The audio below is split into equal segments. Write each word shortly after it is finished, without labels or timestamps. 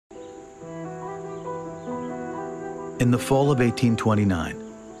In the fall of 1829,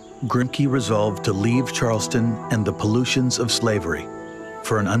 Grimké resolved to leave Charleston and the pollutions of slavery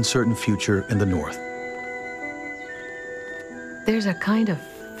for an uncertain future in the North. There's a kind of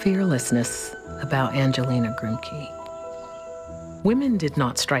fearlessness about Angelina Grimké. Women did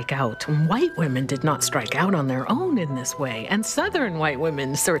not strike out. White women did not strike out on their own in this way, and Southern white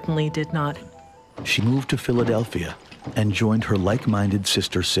women certainly did not. She moved to Philadelphia and joined her like-minded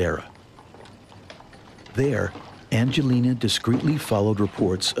sister Sarah. There, Angelina discreetly followed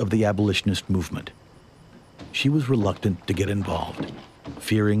reports of the abolitionist movement. She was reluctant to get involved,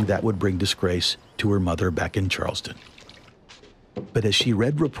 fearing that would bring disgrace to her mother back in Charleston. But as she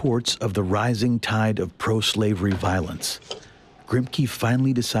read reports of the rising tide of pro-slavery violence, Grimké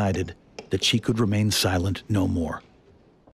finally decided that she could remain silent no more.